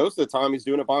 And most of the time he's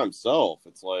doing it by himself.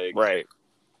 It's like, right.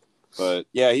 But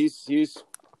yeah, he's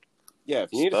yeah.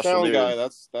 If you need a sound guy,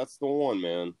 that's the one,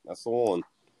 man. That's the one.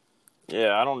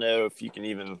 Yeah, I don't know if you can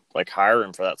even like hire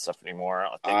him for that stuff anymore.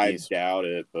 I doubt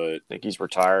it, but I think he's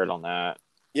retired on that.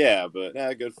 Yeah, but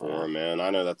good for him, man. I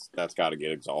know that's got to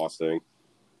get exhausting.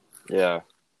 Yeah.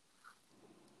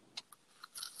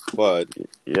 But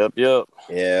yep.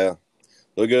 Yeah,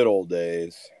 the good old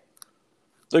days.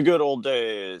 The good old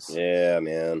days. Yeah,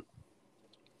 man.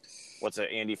 What's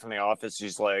it, Andy from The Office?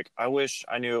 She's like, I wish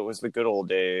I knew it was the good old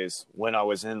days when I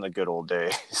was in the good old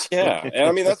days. Yeah, and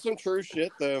I mean that's some true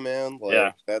shit though, man.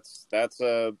 Like, that's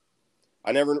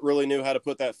I never really knew how to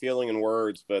put that feeling in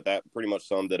words, but that pretty much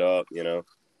summed it up, you know.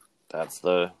 That's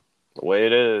the way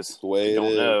it is. The way you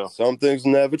it is. Know. Some things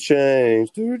never change.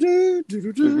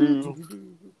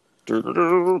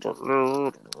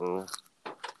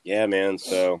 Yeah, man.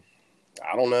 So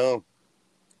I don't know.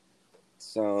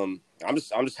 It's, I'm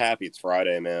just happy it's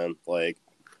Friday, man. Like,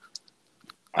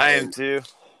 I am too.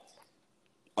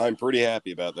 I'm pretty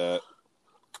happy about that.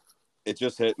 It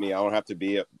just hit me. I don't have to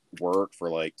be at work for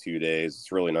like 2 days.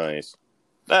 It's really nice.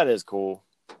 That is cool.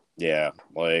 Yeah,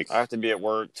 like I have to be at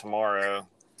work tomorrow.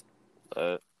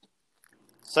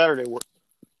 Saturday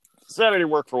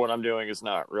work for what I'm doing is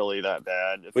not really that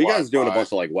bad. But you guys doing a bunch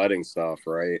of like wedding stuff,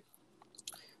 right?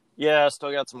 Yeah,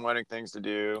 still got some wedding things to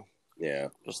do. Yeah.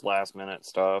 Just last minute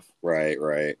stuff.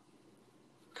 Right.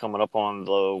 Coming up on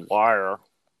the wire.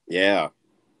 Yeah.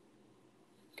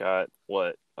 Got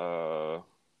what?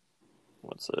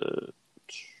 What's it?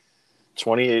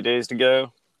 28 days to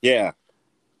go? Yeah.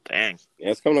 Dang. Yeah,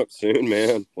 it's coming up soon,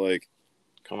 man. Like,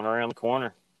 coming around the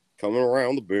corner. Coming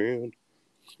around the bend.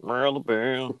 Around the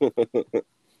bend.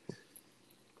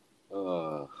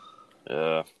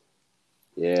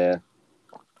 Yeah.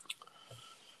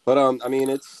 But I mean,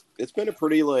 it's been a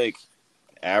pretty like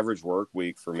average work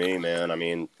week for me, man. I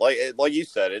mean, like you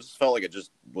said, it just felt like it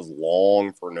just was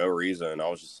long for no reason. I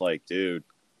was just like, dude.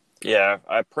 Yeah,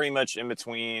 I pretty much in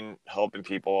between helping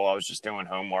people, I was just doing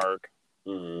homework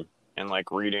Mm-hmm. and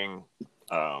like reading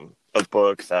a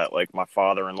book that like my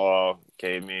father-in-law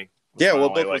gave me. Yeah,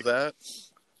 what Finally, book was that?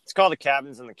 It's called The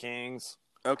Cabins and the Kings.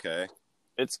 Okay.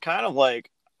 It's kind of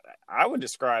like I would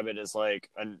describe it as like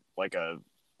a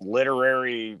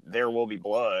literary There Will Be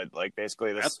Blood. Like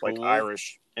basically this That's like cool.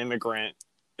 Irish immigrant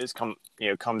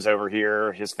comes over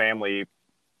here. His family,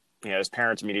 his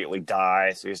parents immediately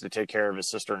die, so he has to take care of his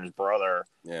sister and his brother.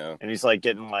 Yeah. And he's like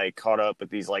getting like caught up with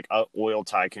these like oil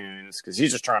tycoons because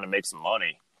he's just trying to make some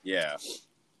money. Yeah.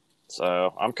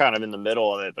 So I'm kind of in the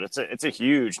middle of it, but it's a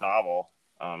huge novel.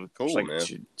 Cool, there's like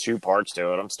man. two parts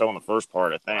to it. I'm still in the first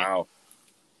part, I think. Wow.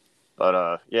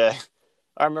 But yeah,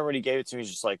 I remember when he gave it to me. He's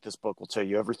just like, "This book will tell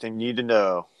you everything you need to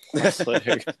know."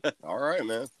 Like, All right,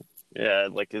 man. yeah,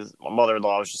 like my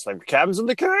mother-in-law was just like, "Cabins in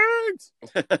the Kings."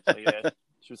 So, yeah,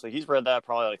 she was like, "He's read that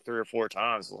probably like 3 or 4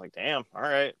 times." I was like, "Damn, all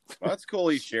right." Well, that's cool.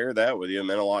 He shared that with you. It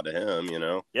meant a lot to him, you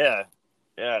know. Yeah,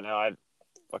 no, I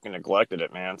fucking neglected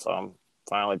it, man. So I'm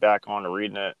finally back on to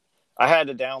reading it. I had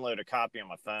to download a copy on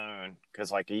my phone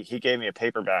because like he gave me a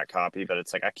paperback copy, but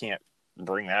it's like I can't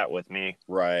bring that with me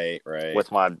Right.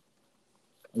 with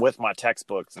my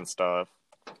textbooks and stuff.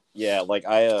 Yeah, like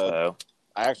I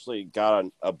actually got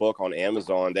a book on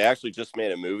Amazon. They actually just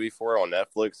made a movie for it on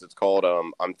Netflix. It's called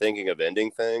I'm Thinking of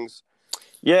Ending Things.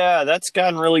 Yeah, that's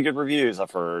gotten really good reviews,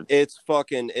 I've heard. It's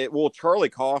fucking it. Well, Charlie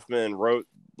Kaufman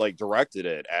directed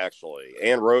it actually,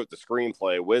 and wrote the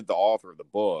screenplay with the author of the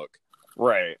book.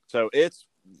 Right. So it's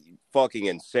fucking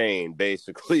insane,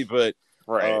 basically. But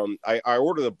right. I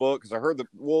ordered the book because I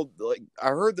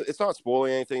heard it's not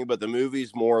spoiling anything, but the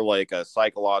movie's more like a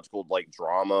psychological like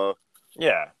drama.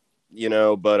 Yeah. You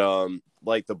know, but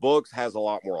like the books has a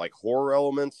lot more like horror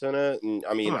elements in it, and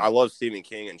I mean, I love Stephen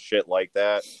King and shit like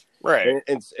that. Right.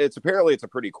 And it's apparently it's a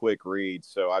pretty quick read,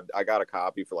 so I got a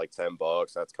copy for like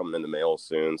 $10. That's coming in the mail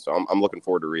soon, so I'm looking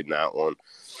forward to reading that one.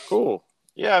 Cool.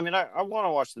 Yeah, I mean, I want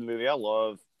to watch the movie. I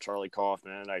love Charlie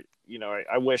Kaufman.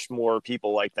 I wish more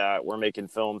people like that were making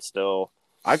films still.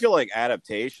 I feel like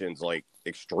adaptations like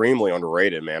extremely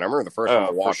underrated, man. I remember the first time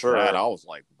I watched that, I was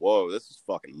like, "Whoa, this is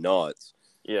fucking nuts."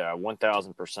 Yeah,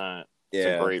 1000%. It's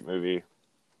a great movie.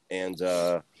 And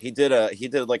he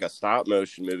did like a stop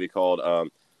motion movie called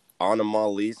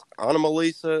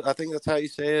Anomalisa, I think that's how you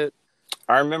say it.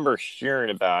 I remember hearing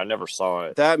about it. I never saw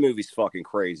it. That movie's fucking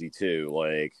crazy too.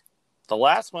 Like the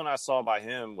last one I saw by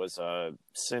him was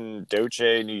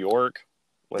Synecdoche, New York.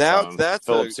 With, that's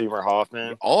Philip Seymour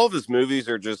Hoffman. All of his movies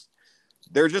are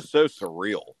they're just so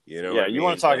surreal, you know. Yeah, you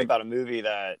want to talk about a movie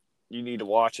that you need to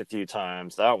watch a few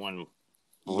times. That one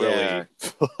really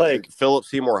like Philip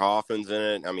Seymour Hoffman's in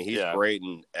it. I mean, he's great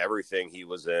in everything he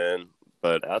was in.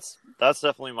 But that's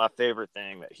definitely my favorite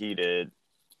thing that he did.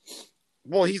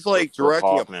 Well, he's like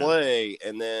directing a play,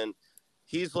 and then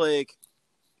he's like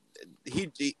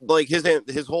he like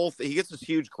his whole he gets this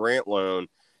huge grant loan.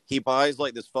 He buys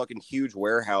like this fucking huge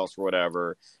warehouse or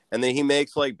whatever, and then he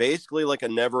makes like basically like a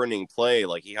never-ending play.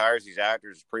 Like he hires these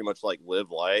actors to pretty much like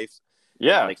live life.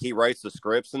 Yeah, and, like he writes the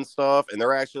scripts and stuff, and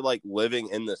they're actually like living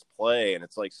in this play, and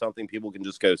it's like something people can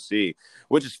just go see,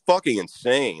 which is fucking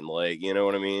insane. Like, you know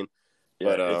what I mean?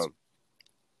 Yeah, but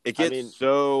it gets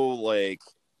so like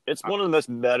it's one of the most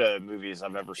meta movies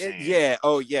I've ever seen.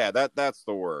 That's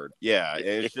the word. Yeah,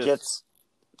 it gets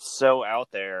so out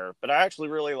there, but I actually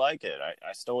really like it.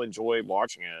 I still enjoy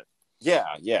watching it. Yeah,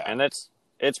 and it's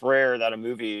rare that a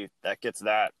movie that gets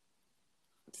that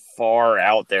far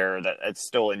out there that it's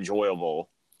still enjoyable.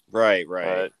 Right.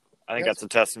 But I think that's a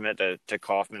testament to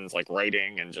Kaufman's like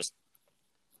writing, and just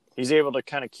he's able to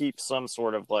kind of keep some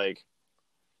sort of like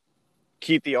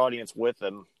keep the audience with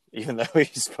him, even though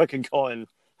he's fucking going.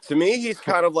 To me, he's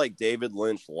kind of like David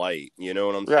Lynch light. You know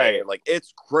what I'm saying? Like,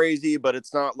 it's crazy, but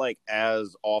it's not like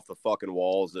as off the fucking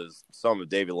walls as some of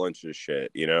David Lynch's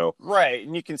shit. You know? Right,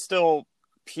 and you can still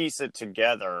piece it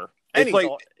together. It's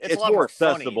more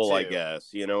accessible, I guess.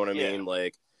 You know what I mean?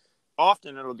 Like,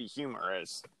 often it'll be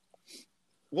humorous.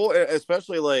 Well,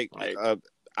 especially like I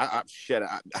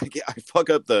fuck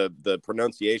up the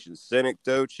pronunciation.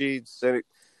 Synecdoche.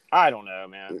 I don't know,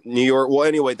 man. New York. Well,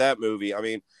 anyway, that movie. I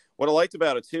mean, what I liked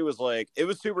about it too was like it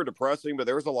was super depressing, but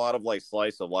there was a lot of like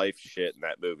slice of life shit in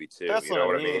that movie too. That's you know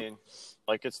what I mean?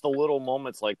 Like it's the little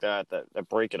moments like that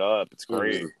break it up. It's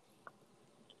great.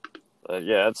 But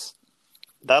yeah,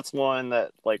 that's one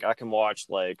that like I can watch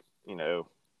like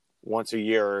once a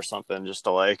year or something just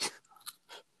to like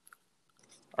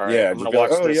All right, Yeah, I'm just gonna be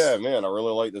like, watch oh this. yeah, man, I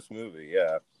really like this movie.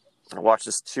 Yeah. I'm gonna watch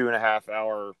this 2.5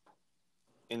 hour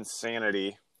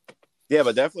insanity. Yeah,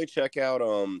 but definitely check out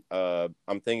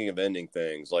I'm thinking of ending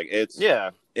things. Like it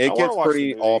Yeah, I want gets to watch the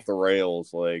pretty movie. off the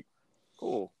rails, like,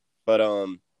 Cool. but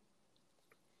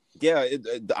yeah,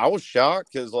 I was shocked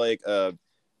because like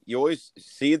you always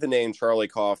see the name Charlie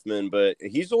Kaufman, but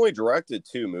he's only directed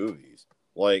 2 movies.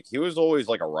 Like he was always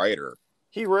like a writer.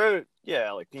 He wrote,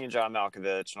 like me and John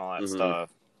Malkovich and all that stuff.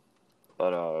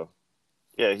 But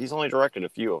yeah, he's only directed a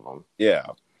few of them. Yeah.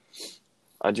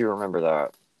 I do remember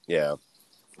that. Yeah.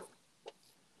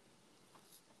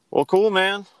 Well, cool,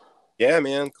 man. Yeah,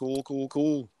 man. Cool.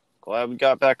 Glad we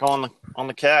got back on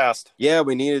the cast. Yeah,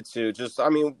 we needed to. Just, I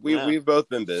mean, Yeah. we've both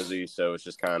been busy, so it's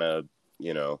just kind of,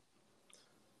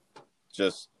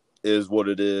 just is what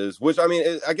it is. Which, I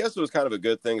mean, I guess it was kind of a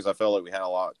good thing because I felt like we had a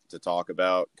lot to talk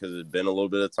about because it had been a little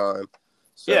bit of time.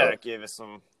 So, Yeah, it gave us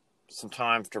some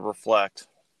time to reflect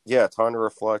yeah, time to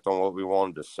reflect on what we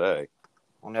wanted to say.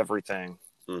 on everything.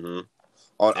 I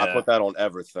Yeah. put that on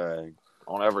everything.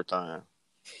 On everything.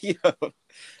 Yeah. I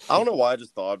don't know why I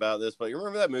just thought about this, but you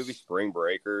remember that movie Spring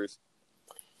Breakers?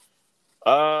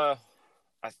 I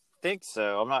think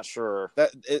so. I'm not sure.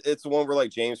 It's the one where like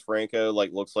James Franco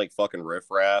like looks like fucking Riff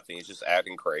Raff and he's just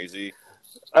acting crazy.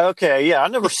 Okay, yeah, I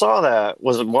never saw that.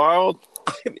 Was it wild?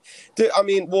 Dude, I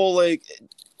mean, well, like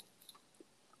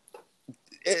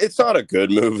it's not a good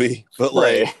movie, but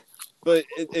like, Right. but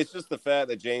it's just the fact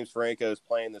that James Franco is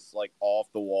playing this like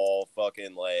off the wall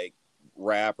fucking like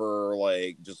rapper,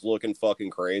 like just looking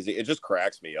fucking crazy. It just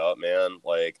cracks me up, man.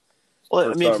 Like, Well,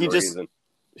 for I mean, some reason.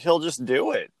 he'll just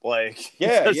do it. Like,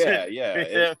 Yeah.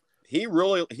 yeah. He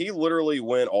literally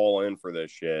went all in for this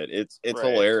shit. It's Right.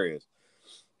 hilarious.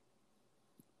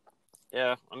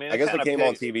 Yeah, I mean, I guess it came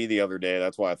on TV the other day.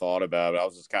 That's why I thought about it. I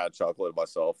was just kind of chuckling to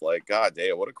myself, like, God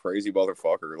damn, what a crazy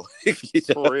motherfucker! Like, you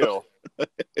know? For real.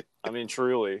 I mean,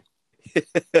 truly.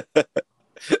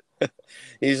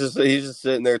 He's just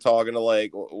sitting there talking to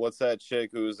like, what's that chick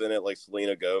who's in it, like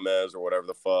Selena Gomez or whatever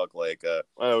the fuck, like,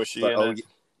 Oh, is she but, in it?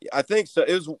 I think so.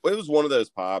 It was one of those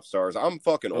pop stars. I'm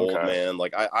fucking old, Okay. man.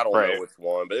 Like I don't Right. know which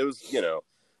one, but it was,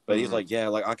 But he's Mhm. like, yeah,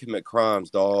 like I commit crimes,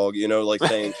 dog. Like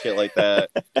saying shit like that.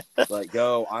 Like,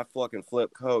 yo, I fucking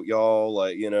flip coke, y'all.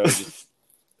 Like, just,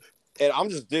 and I'm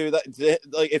just, dude,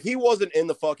 like, if he wasn't in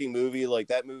the fucking movie, like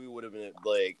that movie would have been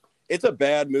like, it's a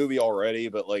bad movie already,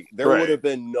 but like there Right. would have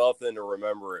been nothing to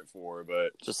remember it for.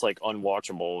 But Just like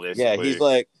unwatchable, basically. yeah, he's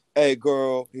like, hey,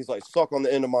 girl, he's like, suck on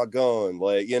the end of my gun.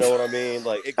 Like, you know what I mean?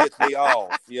 Like, it gets me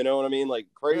off. You know what I mean? Like,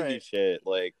 crazy Right. shit.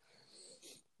 Like,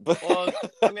 but Well,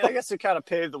 I mean, I guess it kind of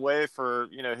paved the way for,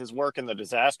 his work in The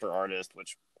Disaster Artist,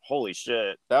 which, holy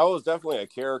shit. that was definitely a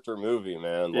character movie,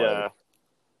 man. Yeah. Like,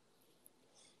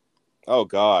 oh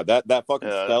god, that fucking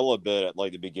Yeah. Stella bit at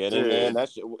like the beginning, Dude. man. That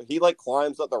shit, he like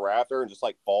climbs up the rafter and just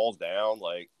like falls down.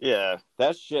 Like Yeah.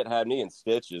 that shit had me in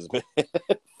stitches, man.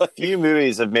 A few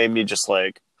movies have made me just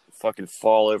like fucking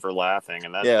fall over laughing,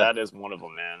 and Yeah. that is one of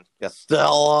them, man. Yeah,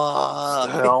 Stella.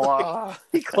 Stella.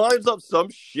 He climbs up some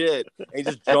shit and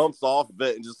just jumps off of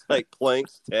it and just like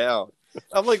planks down.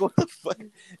 I'm like, what the fuck?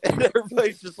 And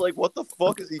everybody's just like, what the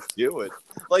fuck is he doing?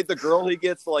 Like the girl he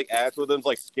gets to like act with him's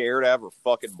like scared out of her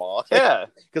fucking mind. Yeah.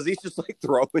 Because he's just like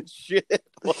throwing shit.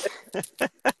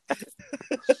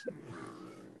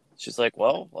 She's like,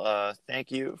 well,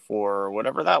 thank you for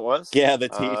whatever that was. Yeah, the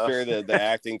teacher, the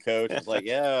acting coach is like,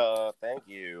 yeah, thank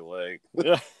you. Like,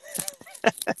 Yeah.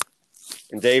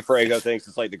 and Dave Franco thinks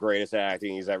it's like the greatest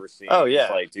acting he's ever seen. Oh, yeah.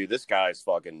 It's like, dude, this guy's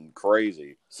fucking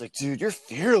crazy. It's like, dude, you're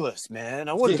fearless, man.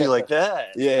 I wouldn't be like that.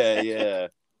 Yeah.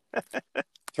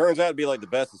 Turns out to be like the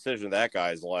best decision of that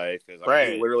guy's life. Because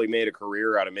Right. he literally made a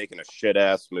career out of making a shit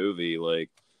ass movie.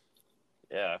 Like,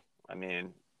 Yeah. I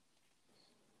mean,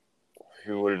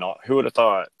 who would have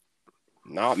thought?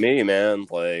 not me, man.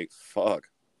 Like, fuck.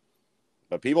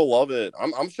 But people love it.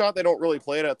 I'm shocked they don't really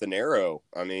play it at the Narrow.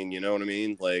 I mean, you know what I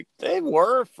mean? Like, They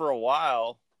were for a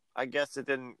while. I guess it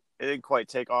didn't quite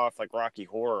take off like Rocky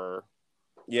Horror.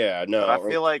 yeah, no. But I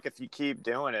feel like if you keep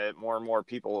doing it, more and more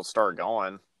people will start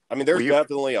going. I mean, there's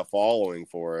definitely a following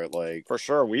for it. Like, For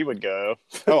sure, we would go.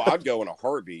 oh, I'd go in a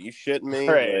heartbeat. You shitting me?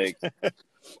 Right. Like,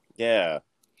 yeah.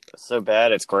 It's so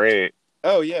bad, it's great.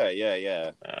 Oh yeah.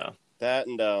 Yeah. That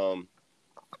and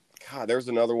God, there's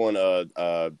another one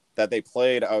that they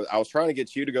played. I was trying to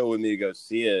get you to go with me to go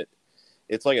see it.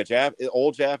 It's like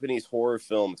old Japanese horror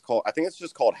film. I think it's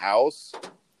just called House.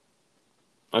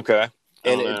 Okay.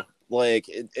 And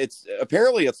it's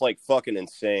apparently it's like fucking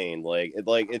insane. Like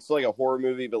it's like a horror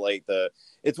movie, but like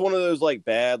it's one of those like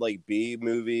bad like B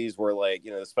movies where like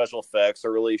the special effects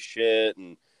are really shit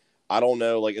and I don't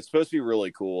know. Like, it's supposed to be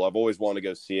really cool. I've always wanted to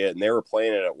go see it, and they were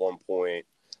playing it at one point.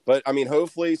 But I mean,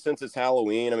 hopefully, since it's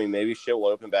Halloween, I mean, maybe shit will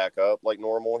open back up like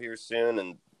normal here soon,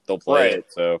 and they'll play it.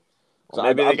 So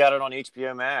maybe they got it on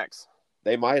HBO Max.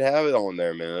 They might have it on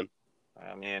there, man.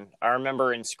 I mean, I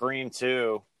remember in Scream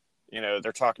 2,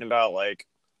 they're talking about like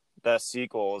best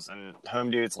sequels, and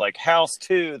Home Dude's like House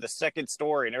 2, the second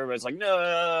story, and everybody's like,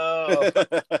 no.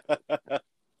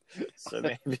 So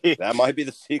maybe that might be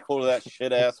the sequel to that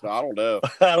shit ass. I don't know.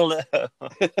 I don't know.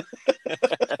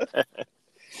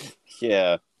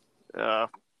 Yeah.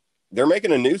 They're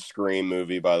making a new Scream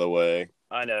movie, by the way.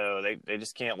 I know. They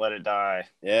just can't let it die.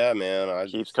 Yeah, man.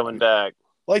 It keeps coming back.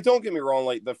 Like, don't get me wrong.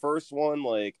 Like, the first one,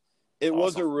 like, it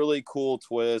was a really cool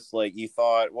twist. Like, you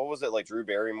thought, what was it, like, Drew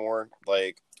Barrymore?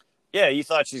 Like, yeah, you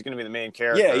thought she was going to be the main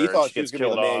character. Yeah, you thought she was going to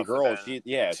be the main girl. She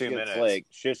gets, like,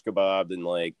 shish kebabbed and,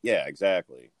 like, yeah,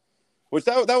 exactly. Which,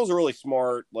 that was a really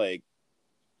smart, like,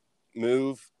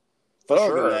 move. But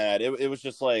other than that, it was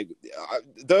just like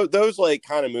those like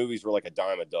kind of movies were like a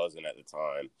dime a dozen at the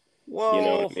time. Well, you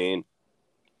know what I mean?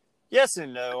 Yes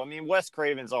and no. I mean, Wes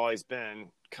Craven's always been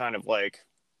kind of like,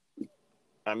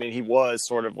 I mean, he was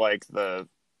sort of like the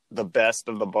best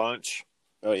of the bunch.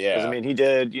 Oh yeah. I mean, he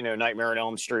did Nightmare on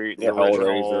Elm Street, the original.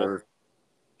 Hellraiser.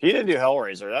 He didn't do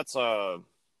Hellraiser. That's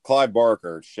Clive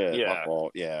Barker. Shit. Yeah. My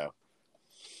fault. Yeah.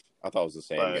 I thought it was the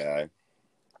same guy.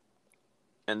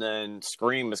 And then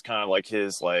Scream is kind of like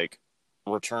his like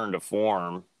return to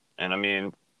form, and I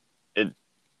mean, it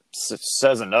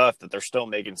says enough that they're still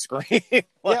making Scream.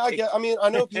 Like, yeah, I mean, I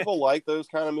know people like those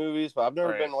kind of movies, but I've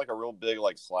never been like a real big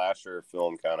like slasher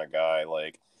film kind of guy.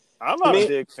 Like, I'm not a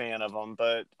big fan of them,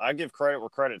 but I give credit where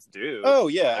credit's due. Oh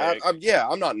yeah,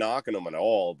 I'm not knocking them at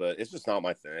all, but it's just not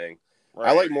my thing. Right.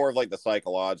 I like more of like the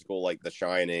psychological, like The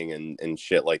Shining and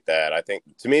shit like that. I think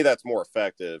to me that's more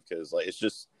effective because like it's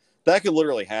just. That could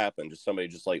literally happen. Just somebody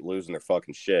just like losing their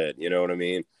fucking shit. You know what I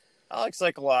mean? I like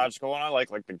psychological and I like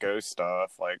the ghost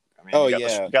stuff. Like, I mean,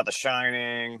 you got The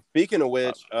Shining. Speaking of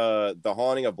which, The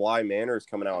Haunting of Bly Manor is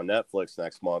coming out on Netflix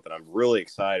next month, and I'm really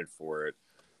excited for it.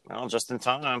 Well, just in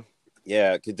time.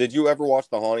 Yeah. Did you ever watch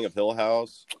The Haunting of Hill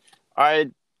House?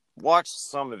 I watched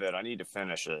some of it. I need to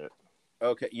finish it.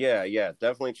 Okay. Yeah.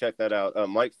 Definitely check that out.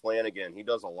 Mike Flanagan, he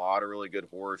does a lot of really good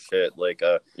horror shit. Like,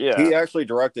 he actually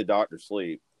directed Dr.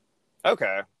 Sleep.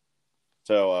 Okay.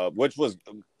 So,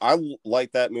 I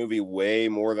liked that movie way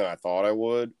more than I thought I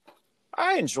would.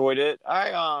 I enjoyed it. I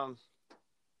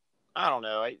don't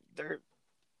know.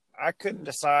 I couldn't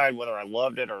decide whether I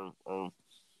loved it or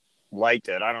liked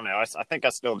it. I don't know. I think I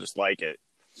still just like it.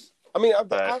 I mean,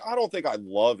 I don't think I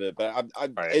love it, but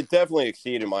it definitely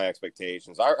exceeded my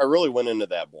expectations. I really went into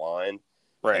that blind.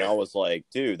 Right. And I was like,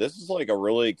 dude, this is like a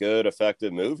really good,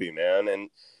 effective movie, man.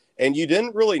 And you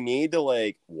didn't really need to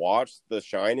like watch The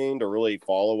Shining to really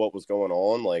follow what was going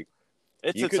on. Like,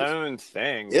 it's its own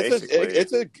thing.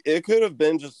 It could have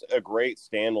been just a great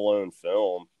standalone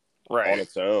film, on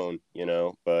its own,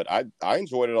 But I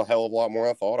enjoyed it a hell of a lot more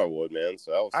than I thought I would, man.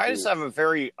 So that was I just have a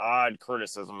very odd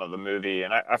criticism of the movie,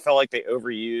 and I felt like they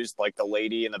overused like the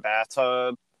lady in the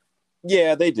bathtub.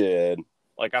 Yeah, they did.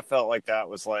 Like, I felt like that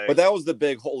was like... But that was the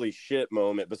big holy shit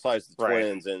moment besides the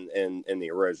twins in the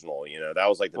original, That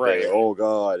was like the big, oh,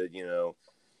 God,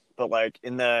 But, like,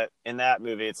 in that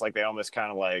movie, it's like they almost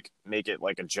kind of, like, make it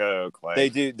like a joke. Like,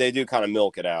 they do kind of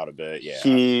milk it out a bit, yeah.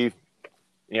 He,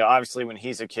 obviously when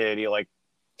he's a kid, he, like,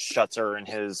 shuts her in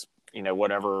his,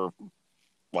 whatever,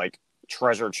 like,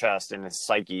 treasure chest in his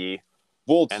psyche.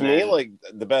 Well, to me, like,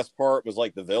 the best part was,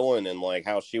 like, the villain and, like,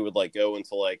 how she would, like, go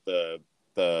into, like, the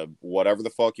whatever the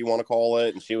fuck you want to call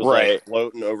it, and she was like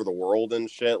floating over the world and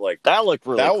shit. Like, that looked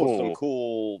really cool. That was some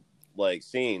cool like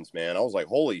scenes, man. I was like,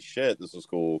 holy shit, this is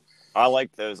cool. I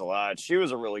liked those a lot. She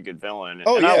was a really good villain.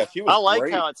 Oh, yeah, she was I like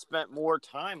great. how it spent more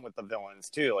time with the villains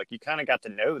too. Like, you kind of got to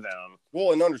know them.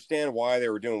 Well, and understand why they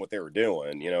were doing what they were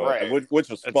doing, which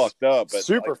was fucked up, but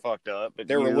super fucked up. But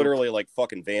they were literally like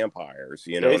fucking vampires,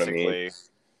 you know basically. What I mean?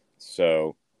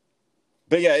 So.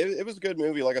 But yeah, it was a good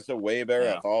movie. Like I said, way better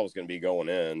than I thought it was going to be going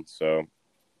in. So,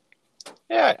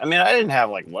 yeah, I mean, I didn't have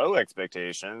like low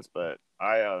expectations, but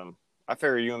I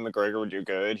figured Ewan McGregor would do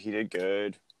good. He did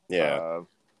good. Yeah.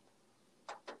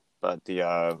 But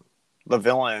the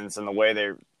villains and the way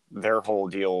their whole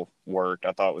deal worked,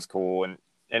 I thought was cool, and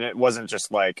it wasn't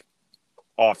just like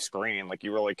off screen. Like,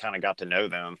 you really kind of got to know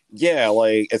them. Yeah,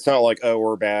 like it's not like, oh,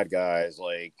 we're bad guys.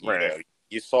 Like,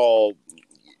 you saw.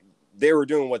 They were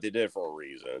doing what they did for a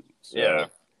reason. So. Yeah.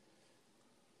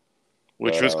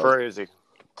 Which was crazy.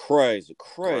 Crazy.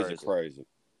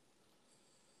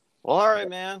 Well, all right,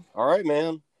 man. All right,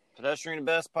 man. Pedestrian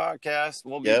Best Podcast.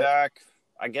 We'll be back,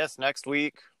 I guess, next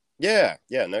week. Yeah,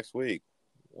 next week.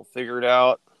 We'll figure it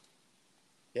out.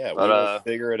 Yeah, But, we will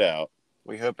figure it out.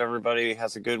 We hope everybody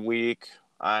has a good week.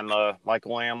 I'm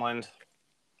Michael Amland.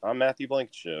 I'm Matthew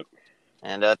Blankenship.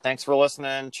 And thanks for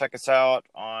listening. Check us out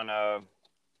on...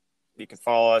 you can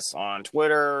follow us on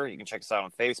Twitter. You can check us out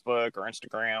on Facebook or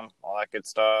Instagram. All that good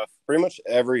stuff. Pretty much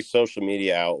every social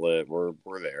media outlet, we're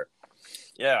there.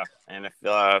 Yeah, and if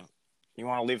you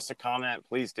want to leave us a comment,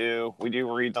 please do. We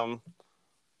do read them.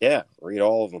 Yeah, read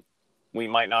all of them. We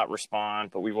might not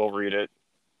respond, but we will read it.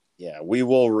 Yeah, we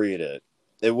will read it.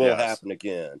 It will happen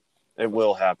again. It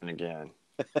will happen again.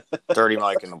 Dirty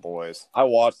Mike and the Boys. I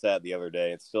watched that the other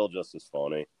day. It's still just as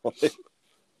funny.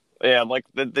 Yeah, like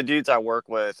the dudes I work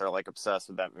with are like obsessed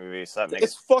with that movie. So that makes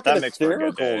it's fucking that makes for a good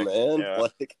hysterical, day. man. Yeah.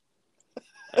 Like,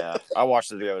 yeah, I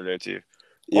watched it the other day too.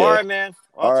 Yeah. All right, man.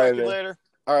 I'll talk to you man. later.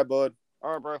 All right, bud.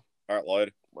 All right, bro. All right,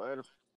 later. Later.